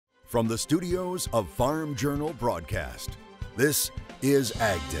From the studios of Farm Journal Broadcast, this is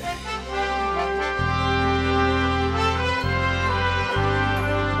AgDay.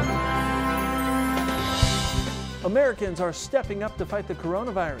 Americans are stepping up to fight the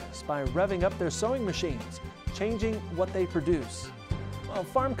coronavirus by revving up their sewing machines, changing what they produce. While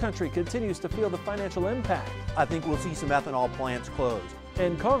farm country continues to feel the financial impact. I think we'll see some ethanol plants closed.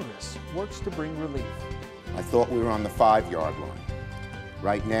 And Congress works to bring relief. I thought we were on the 5-yard line.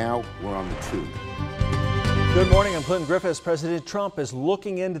 Right now, we're on the 2. Good morning, I'm Clinton Griffiths. President Trump is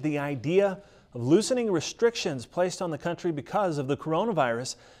looking into the idea of loosening restrictions placed on the country because of the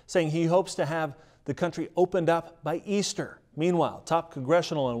coronavirus, saying he hopes to have the country opened up by Easter. Meanwhile, top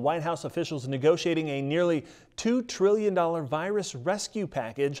congressional and White House officials negotiating a nearly $2 trillion virus rescue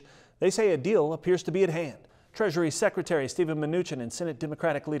package. They say a deal appears to be at hand. Treasury Secretary Steven Mnuchin and Senate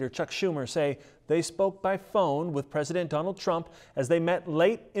Democratic leader Chuck Schumer say they spoke by phone with President Donald Trump as they met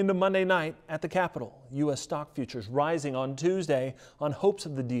late into Monday night at the Capitol. U.S. stock futures rising on Tuesday on hopes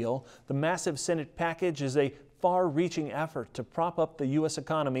of the deal. The massive Senate package is a far-reaching effort to prop up the U.S.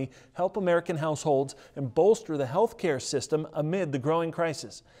 economy, help American households, and bolster the health care system amid the growing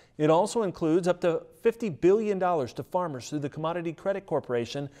crisis. It also includes up to $50 billion to farmers through the Commodity Credit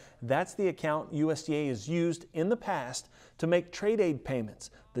Corporation. That's the account USDA has used in the past to make trade aid payments.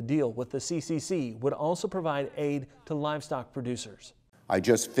 The deal with the CCC would also provide aid to livestock producers. I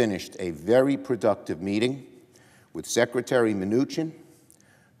just finished a very productive meeting with Secretary Mnuchin,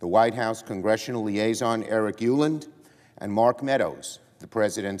 the White House Congressional Liaison Eric Ueland, and Mark Meadows, the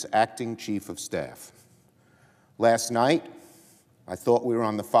President's acting Chief of Staff. Last night, I thought we were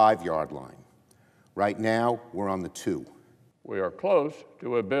on the 5-yard line. Right now, we're on the 2. We are close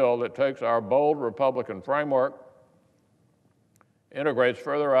to a bill that takes our bold Republican framework, integrates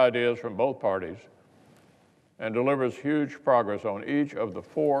further ideas from both parties, and delivers huge progress on each of the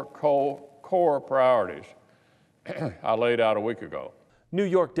 4 core priorities I laid out a week ago. New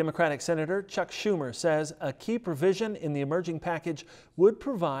York Democratic Senator Chuck Schumer says a key provision in the emerging package would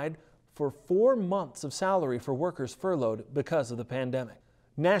provide for 4 months of salary for workers furloughed because of the pandemic.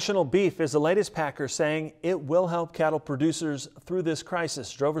 National Beef is the latest packer saying it will help cattle producers through this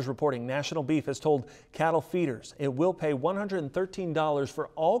crisis. Drovers reporting National Beef has told cattle feeders it will pay $113 for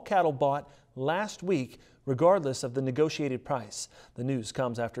all cattle bought last week, regardless of the negotiated price. The news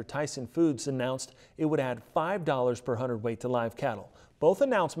comes after Tyson Foods announced it would add $5 per hundredweight to live cattle. Both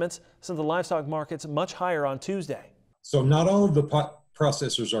announcements sent the livestock markets much higher on Tuesday. So not all of the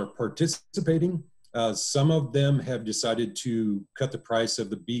processors are participating. Some of them have decided to cut the price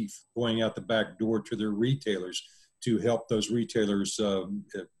of the beef going out the back door to their retailers to help those retailers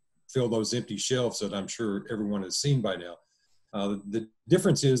fill those empty shelves that I'm sure everyone has seen by now. The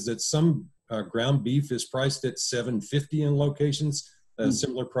difference is that some ground beef is priced at $7.50 in locations, a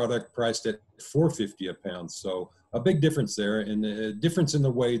similar product priced at $4.50 a pound. So a big difference there, and a difference in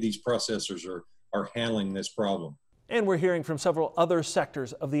the way these processors are handling this problem. And we're hearing from several other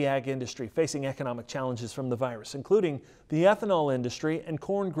sectors of the ag industry facing economic challenges from the virus, including the ethanol industry and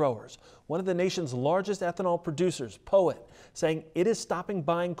corn growers. One of the nation's largest ethanol producers, Poet, saying it is stopping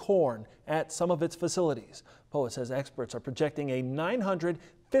buying corn at some of its facilities. Poet says experts are projecting a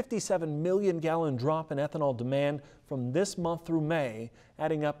 957 million gallon drop in ethanol demand from this month through May,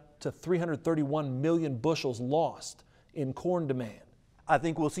 adding up to 331 million bushels lost in corn demand. I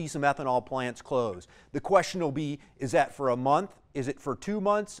think we'll see some ethanol plants closed. The question will be, is that for a month? Is it for 2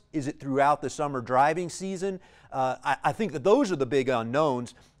 months? Is it throughout the summer driving season? I think that those are the big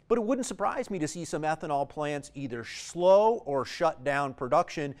unknowns, but it wouldn't surprise me to see some ethanol plants either slow or shut down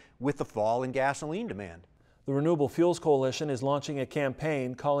production with the fall in gasoline demand. The Renewable Fuels Coalition is launching a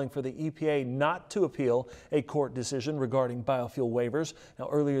campaign calling for the EPA not to appeal a court decision regarding biofuel waivers. Now,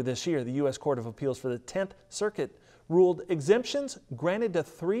 earlier this year, the U.S. Court of Appeals for the 10th Circuit ruled exemptions granted to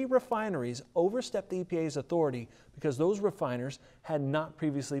 3 refineries overstepped the EPA's authority because those refiners had not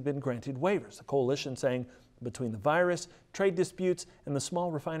previously been granted waivers. The coalition saying between the virus, trade disputes, and the small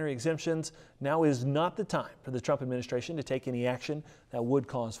refinery exemptions, now is not the time for the Trump administration to take any action that would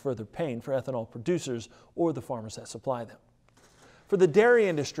cause further pain for ethanol producers or the farmers that supply them. For the dairy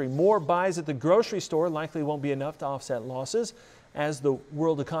industry, more buys at the grocery store likely won't be enough to offset losses as the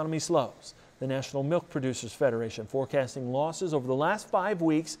world economy slows. The National Milk Producers Federation forecasting losses over the last 5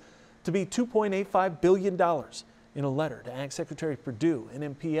 weeks to be $2.85 billion. In a letter to Ag Secretary Perdue,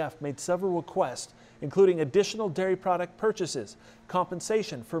 NMPF made several requests, including additional dairy product purchases,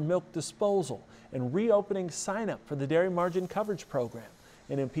 compensation for milk disposal, and reopening sign-up for the Dairy Margin Coverage Program.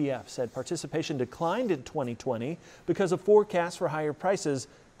 NMPF said participation declined in 2020 because of forecasts for higher prices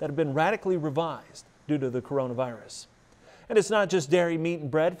that have been radically revised due to the coronavirus. And it's not just dairy, meat,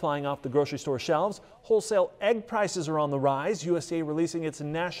 and bread flying off the grocery store shelves. Wholesale egg prices are on the rise. USDA releasing its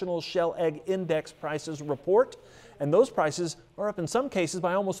National Shell Egg Index Prices report. And those prices are up in some cases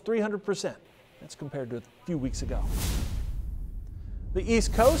by almost 300%. That's compared to a few weeks ago. The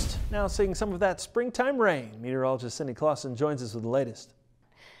East Coast now seeing some of that springtime rain. Meteorologist Cindy Clausen joins us with the latest.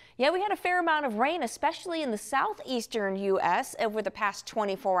 Yeah, we had a fair amount of rain, especially in the southeastern U.S. over the past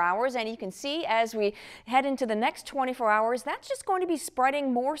 24 hours. And you can see as we head into the next 24 hours, that's just going to be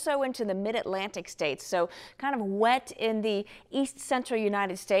spreading more so into the mid-Atlantic states. So kind of wet in the east central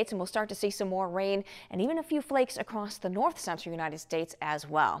United States, and we'll start to see some more rain and even a few flakes across the north central United States as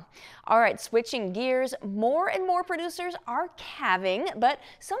well. All right, switching gears, more and more producers are calving, but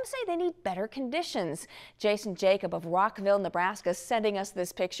some say they need better conditions. Jason Jacob of Rockville, Nebraska, sending us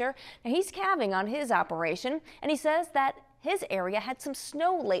this picture. Now, he's calving on his operation, and he says that his area had some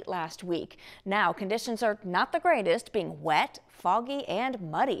snow late last week. Now, conditions are not the greatest, being wet, foggy, and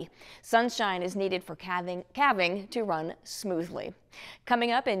muddy. Sunshine is needed for calving to run smoothly.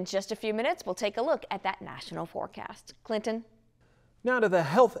 Coming up in just a few minutes, we'll take a look at that national forecast. Clinton. Now to the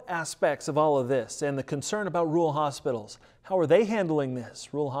health aspects of all of this and the concern about rural hospitals. How are they handling this?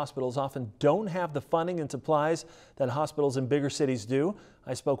 Rural hospitals often don't have the funding and supplies that hospitals in bigger cities do.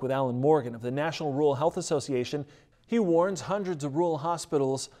 I spoke with Alan Morgan of the National Rural Health Association. He warns hundreds of rural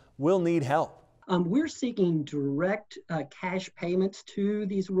hospitals will need help. We're seeking direct cash payments to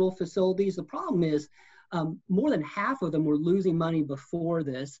these rural facilities. The problem is more than half of them were losing money before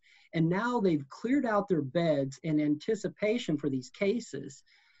this, and now they've cleared out their beds in anticipation for these cases.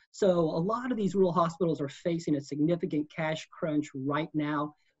 So a lot of these rural hospitals are facing a significant cash crunch right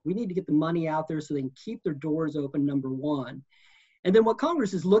now. We need to get the money out there so they can keep their doors open, number one. And then what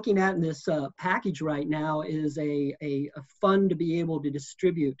Congress is looking at in this package right now is a fund to be able to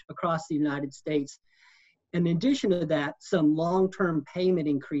distribute across the United States. In addition to that, some long-term payment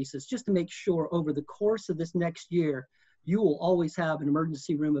increases just to make sure over the course of this next year, you will always have an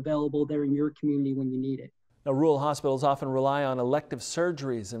emergency room available there in your community when you need it. Now, rural hospitals often rely on elective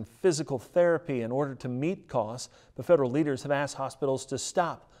surgeries and physical therapy in order to meet costs, but federal leaders have asked hospitals to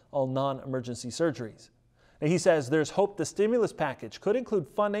stop all non-emergency surgeries. Now, he says there's hope the stimulus package could include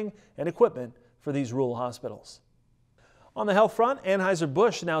funding and equipment for these rural hospitals. On the health front,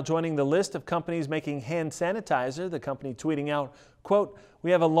 Anheuser-Busch now joining the list of companies making hand sanitizer. The company tweeting out, quote, "We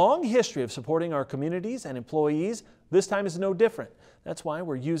have a long history of supporting our communities and employees. This time is no different. That's why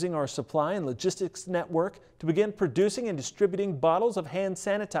we're using our supply and logistics network to begin producing and distributing bottles of hand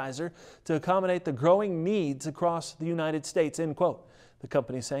sanitizer to accommodate the growing needs across the United States," end quote. The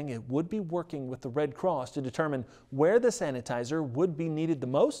company saying it would be working with the Red Cross to determine where the sanitizer would be needed the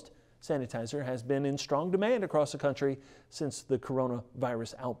most. Sanitizer has been in strong demand across the country since the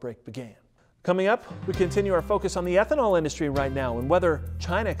coronavirus outbreak began. Coming up, we continue our focus on the ethanol industry right now and whether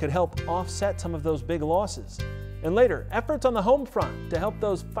China could help offset some of those big losses. And later, efforts on the home front to help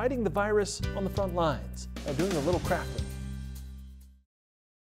those fighting the virus on the front lines are doing a little crafting.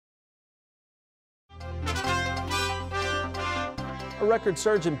 A record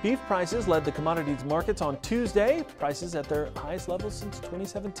surge in beef prices led the commodities markets on Tuesday. Prices at their highest levels since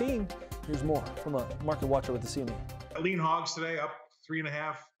 2017. Here's more from a market watcher with the CME. Lean hogs today up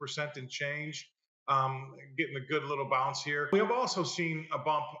 3.5% and change, getting a good little bounce here. We have also seen a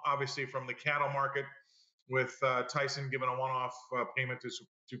bump, obviously, from the cattle market with Tyson giving a one-off payment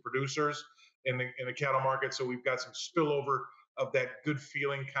to producers in the cattle market. So we've got some spillover of that good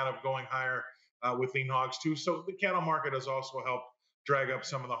feeling kind of going higher with lean hogs too. So the cattle market has also helped drag up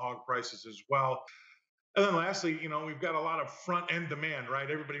some of the hog prices as well. And then lastly, we've got a lot of front end demand, right?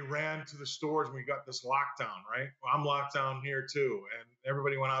 Everybody ran to the stores and we got this lockdown, right? Well, I'm locked down here too. And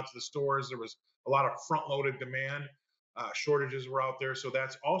everybody went out to the stores. There was a lot of front loaded demand. Shortages were out there. So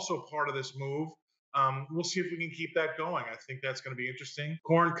that's also part of this move. We'll see if we can keep that going. I think that's going to be interesting.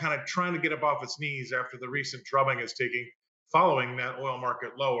 Corn kind of trying to get up off its knees after the recent drubbing it's taking following that oil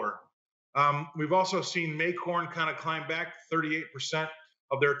market lower. We've also seen May corn kind of climb back 38%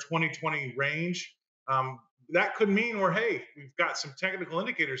 of their 2020 range. That could mean we've got some technical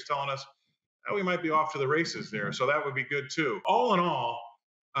indicators telling us that we might be off to the races there. So that would be good too. All in all,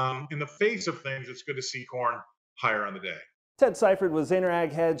 in the face of things, it's good to see corn higher on the day. Ted Seifert with Zaner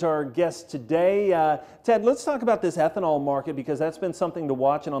Ag Hedge, our guest today. Ted, let's talk about this ethanol market because that's been something to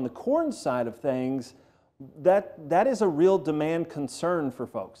watch. And on the corn side of things, that is a real demand concern for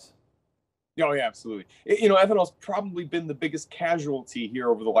folks. Oh, yeah, absolutely. Ethanol's probably been the biggest casualty here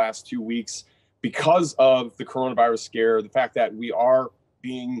over the last 2 weeks because of the coronavirus scare, the fact that we are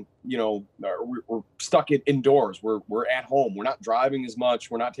being, we're stuck indoors. We're at home. We're not driving as much.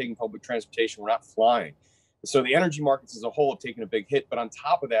 We're not taking public transportation. We're not flying. So the energy markets as a whole have taken a big hit. But on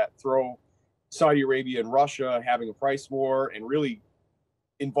top of that, throw Saudi Arabia and Russia having a price war and really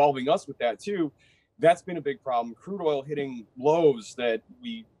involving us with that too. That's been a big problem. Crude oil hitting lows that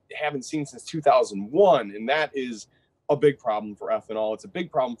we haven't seen since 2001, and that is a big problem for ethanol. It's a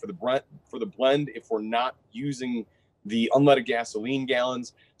big problem for the blend if we're not using the unleaded gasoline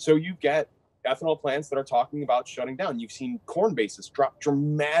gallons. So you've got ethanol plants that are talking about shutting down. You've seen corn basis drop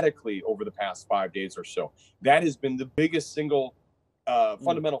dramatically over the past 5 days or so. That has been the biggest single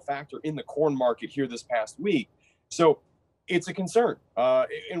fundamental factor in the corn market here this past week. So it's a concern.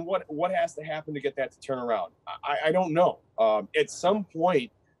 And what has to happen to get that to turn around? I don't know. At some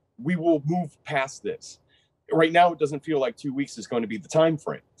point, we will move past this. Right now, it doesn't feel like 2 weeks is going to be the time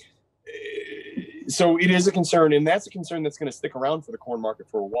frame. So it is a concern, and that's a concern that's going to stick around for the corn market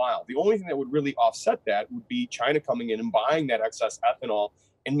for a while. The only thing that would really offset that would be China coming in and buying that excess ethanol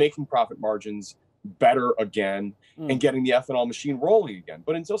and making profit margins better again and getting the ethanol machine rolling again.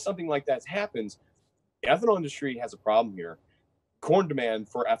 But until something like that happens, the ethanol industry has a problem here. Corn demand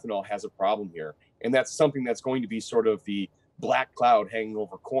for ethanol has a problem here. And that's something that's going to be sort of the black cloud hanging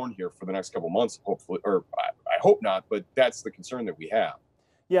over corn here for the next couple of months, hopefully, or I hope not, but that's the concern that we have.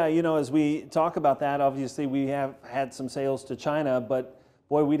 Yeah, you know, as we talk about that, obviously we have had some sales to China, but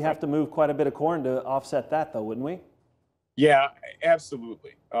boy, we'd have to move quite a bit of corn to offset that though, wouldn't we? Yeah,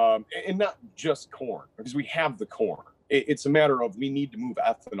 absolutely. And not just corn, because we have the corn. It's a matter of we need to move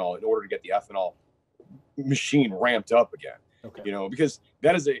ethanol in order to get the ethanol machine ramped up again. Okay. You know, because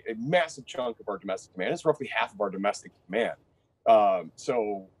that is a massive chunk of our domestic demand. It's roughly half of our domestic demand.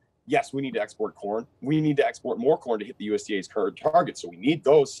 So yes, we need to export corn. We need to export more corn to hit the USDA's current target. So we need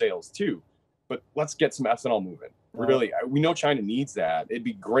those sales too. But let's get some ethanol moving. Really, we know China needs that. It'd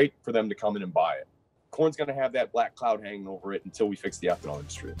be great for them to come in and buy it. Corn's going to have that black cloud hanging over it until we fix the ethanol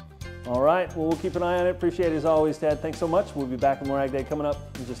industry. All right. Well, we'll keep an eye on it. Appreciate it as always, Ted. Thanks so much. We'll be back with more Ag Day coming up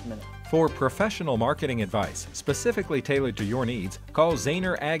in just a minute. For professional marketing advice specifically tailored to your needs, call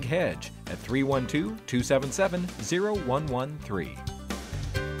Zahner Ag Hedge at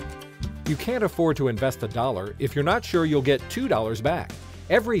 312-277-0113. You can't afford to invest $1 if you're not sure you'll get $2 back.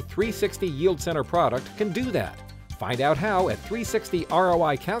 Every 360 Yield Center product can do that. Find out how at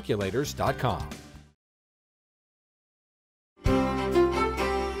 360ROIcalculators.com.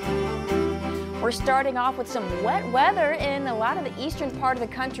 We're starting off with some wet weather in a lot of the eastern part of the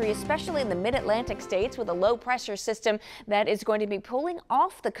country, especially in the mid-Atlantic states, with a low pressure system that is going to be pulling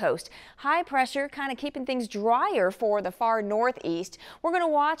off the coast. High pressure kind of keeping things drier for the far northeast. We're going to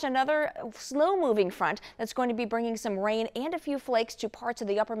watch another slow moving front that's going to be bringing some rain and a few flakes to parts of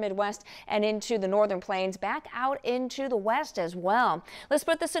the upper Midwest and into the northern plains, back out into the west as well. Let's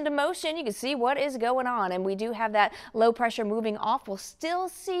put this into motion. You can see what is going on, and we do have that low pressure moving off. We'll still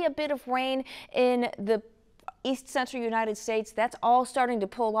see a bit of rain in the east central United States. That's all starting to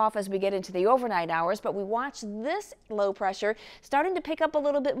pull off as we get into the overnight hours, but we watch this low pressure starting to pick up a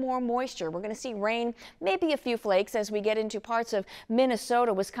little bit more moisture. We're going to see rain, maybe a few flakes as we get into parts of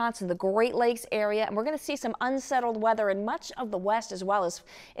Minnesota, Wisconsin, the Great Lakes area, and we're going to see some unsettled weather in much of the west as well as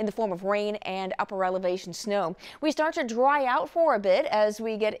in the form of rain and upper elevation snow. We start to dry out for a bit as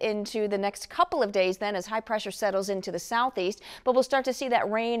we get into the next couple of days then as high pressure settles into the southeast, but we'll start to see that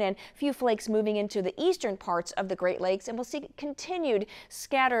rain and a few flakes moving into the eastern parts of the Great Lakes, and we'll see continued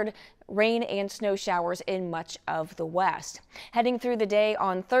scattered rain and snow showers in much of the west. Heading through the day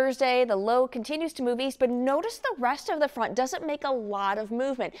on Thursday, the low continues to move east, but notice the rest of the front doesn't make a lot of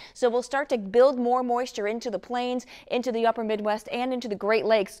movement. So we'll start to build more moisture into the plains, into the upper Midwest, and into the Great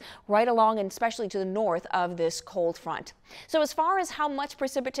Lakes right along and especially to the north of this cold front. So as far as how much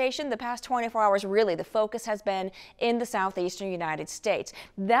precipitation, the past 24 hours, really the focus has been in the southeastern United States.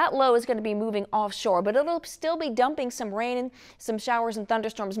 That low is going to be moving offshore, but it'll still be dumping some rain and some showers and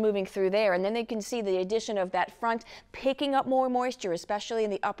thunderstorms moving through there. And then they can see the addition of that front picking up more moisture, especially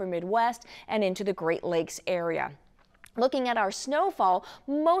in the upper Midwest and into the Great Lakes area. Looking at our snowfall,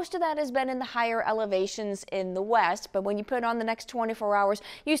 most of that has been in the higher elevations in the west, but when you put on the next 24 hours,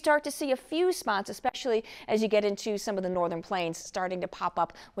 you start to see a few spots, especially as you get into some of the northern plains, starting to pop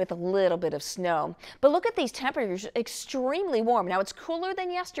up with a little bit of snow. But look at these temperatures, extremely warm. Now, it's cooler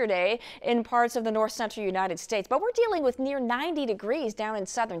than yesterday in parts of the north central United States, but we're dealing with near 90 degrees down in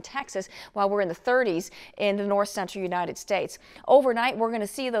southern Texas, while we're in the 30s in the north central United States. Overnight, we're going to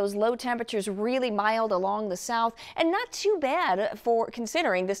see those low temperatures really mild along the south, and not too bad for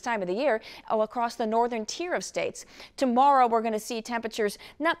considering this time of the year across the northern tier of states. Tomorrow we're going to see temperatures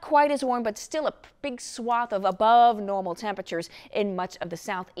not quite as warm, but still a big swath of above normal temperatures in much of the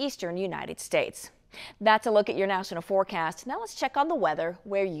southeastern United States. That's a look at your national forecast. Now let's check on the weather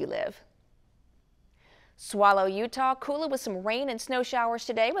where you live. Swallow, Utah, cooler with some rain and snow showers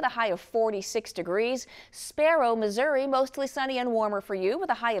today with a high of 46 degrees. Sparrow, Missouri, mostly sunny and warmer for you with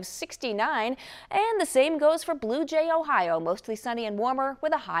a high of 69. And the same goes for Blue Jay, Ohio, mostly sunny and warmer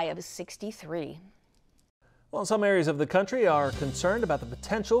with a high of 63. Well, some areas of the country are concerned about the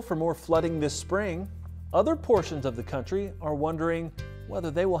potential for more flooding this spring. Other portions of the country are wondering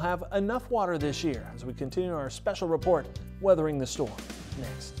whether they will have enough water this year as we continue our special report, Weathering the Storm.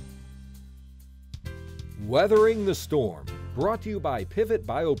 Next. Weathering the Storm, brought to you by Pivot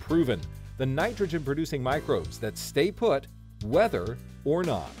BioProven, the nitrogen-producing microbes that stay put, weather or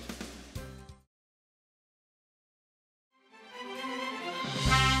not.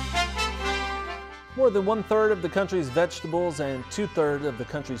 More than 1/3 of the country's vegetables and 2/3 of the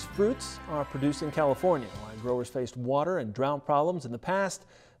country's fruits are produced in California. While growers faced water and drought problems in the past,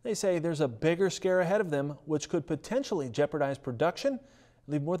 they say there's a bigger scare ahead of them, which could potentially jeopardize production and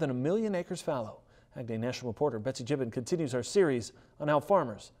leave more than 1 million acres fallow. AgDay National reporter Betsy Gibbon continues our series on how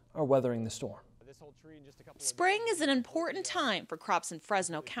farmers are weathering the storm. Spring is an important time for crops in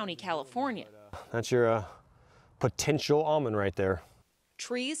Fresno County, California. That's your potential almond right there.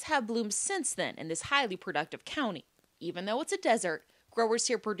 Trees have bloomed since then in this highly productive county. Even though it's a desert, growers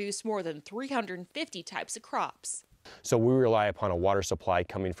here produce more than 350 types of crops. So we rely upon a water supply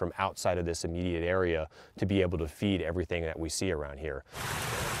coming from outside of this immediate area to be able to feed everything that we see around here.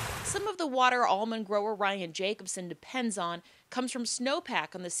 Some of the water almond grower Ryan Jacobson depends on comes from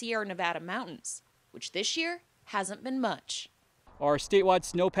snowpack on the Sierra Nevada mountains, which this year hasn't been much. Our statewide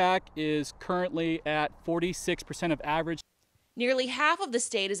snowpack is currently at 46% of average. Nearly half of the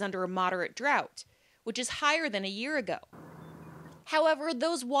state is under a moderate drought, which is higher than a year ago. However,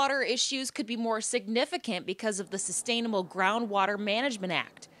 those water issues could be more significant because of the Sustainable Groundwater Management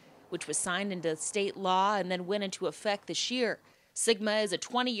Act, which was signed into state law and then went into effect this year. SGMA is a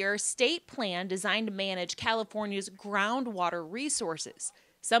 20-year state plan designed to manage California's groundwater resources.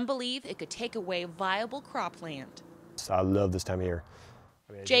 Some believe it could take away viable cropland. I love this time of year.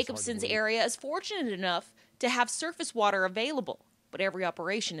 Jacobson's area is fortunate enough to have surface water available, but every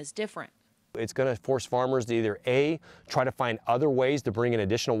operation is different. It's going to force farmers to either A, try to find other ways to bring in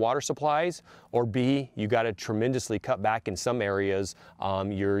additional water supplies, or B, you got to tremendously cut back in some areas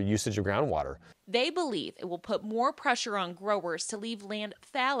your usage of groundwater. They believe it will put more pressure on growers to leave land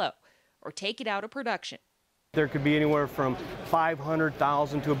fallow or take it out of production. There could be anywhere from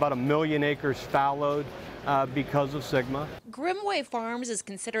 500,000 to about 1 million acres fallowed because of SGMA. Grimway Farms is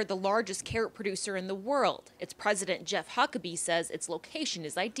considered the largest carrot producer in the world. Its president, Jeff Huckabee, says its location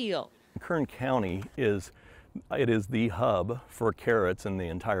is ideal. Kern County is the hub for carrots in the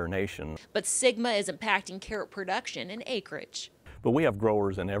entire nation. But SGMA is impacting carrot production and acreage. But we have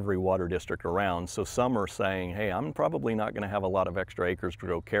growers in every water district around, so some are saying, hey, I'm probably not going to have a lot of extra acres to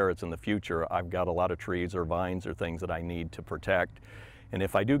grow carrots in the future. I've got a lot of trees or vines or things that I need to protect. And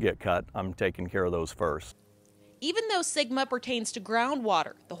if I do get cut, I'm taking care of those first. Even though SGMA pertains to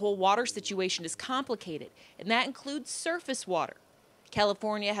groundwater, the whole water situation is complicated, and that includes surface water.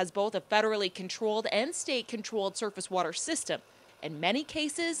 California has both a federally controlled and state-controlled surface water system. In many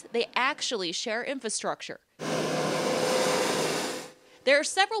cases, they actually share infrastructure. There are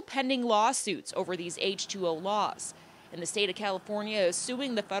several pending lawsuits over these H2O laws, and the state of California is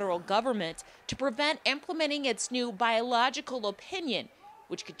suing the federal government to prevent implementing its new biological opinion,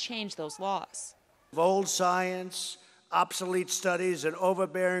 which could change those laws. Old science, obsolete studies, and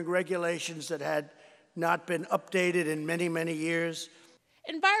overbearing regulations that had not been updated in many, many years.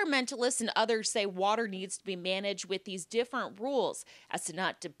 Environmentalists and others say water needs to be managed with these different rules as to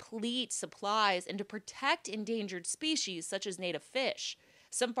not deplete supplies and to protect endangered species such as native fish.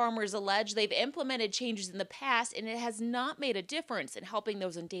 Some farmers allege they've implemented changes in the past and it has not made a difference in helping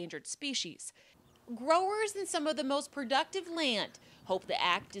those endangered species. Growers in some of the most productive land hope the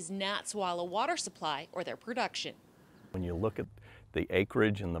act does not swallow water supply or their production. When you look at the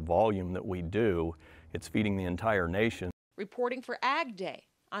acreage and the volume that we do, it's feeding the entire nation. Reporting for AgDay,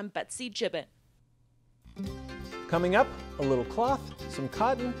 I'm Betsy Gibbon. Coming up, a little cloth, some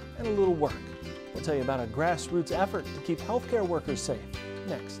cotton, and a little work. We'll tell you about a grassroots effort to keep healthcare workers safe.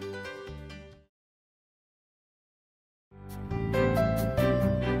 Next.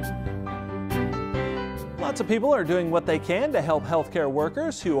 Lots of people are doing what they can to help healthcare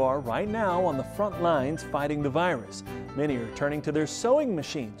workers who are right now on the front lines fighting the virus. Many are turning to their sewing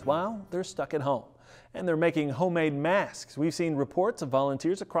machines while they're stuck at home. And they're making homemade masks. We've seen reports of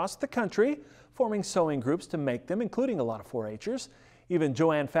volunteers across the country forming sewing groups to make them, including a lot of 4-H'ers. Even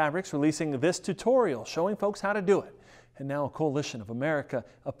Joann Fabrics releasing this tutorial showing folks how to do it. And now a coalition of America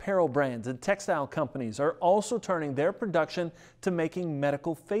apparel brands and textile companies are also turning their production to making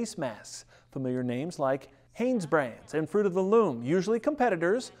medical face masks. Familiar names like Hanes Brands and Fruit of the Loom, usually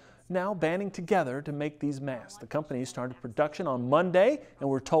competitors, now banding together to make these masks. The company started production on Monday, and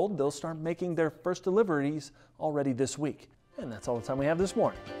we're told they'll start making their first deliveries already this week. And that's all the time we have this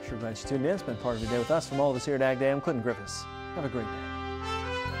morning. Sure glad you tuned in. It's been part of your day with us. From all of us here at AgDay, I'm Clinton Griffiths. Have a great day.